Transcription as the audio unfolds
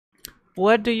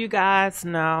What do you guys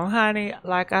know, honey?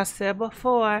 Like I said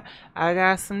before, I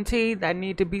got some tea that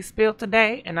need to be spilled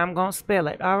today, and I'm gonna spill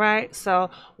it. All right. So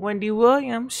Wendy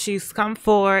Williams, she's come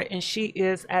forward and she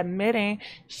is admitting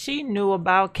she knew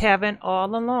about Kevin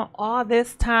all along. All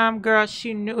this time, girl,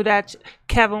 she knew that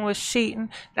Kevin was cheating.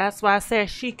 That's why I said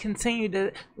she continued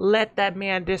to let that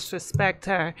man disrespect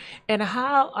her. And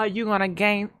how are you gonna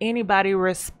gain anybody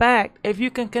respect if you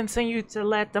can continue to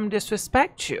let them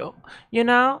disrespect you? You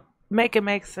know? Make it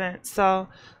make sense. So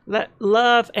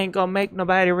love ain't gonna make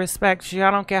nobody respect you.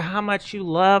 I don't care how much you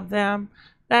love them.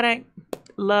 That ain't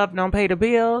love. Don't pay the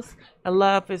bills, and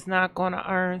love is not gonna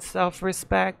earn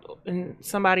self-respect and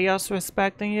somebody else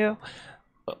respecting you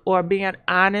or being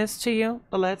honest to you.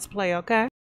 But let's play, okay?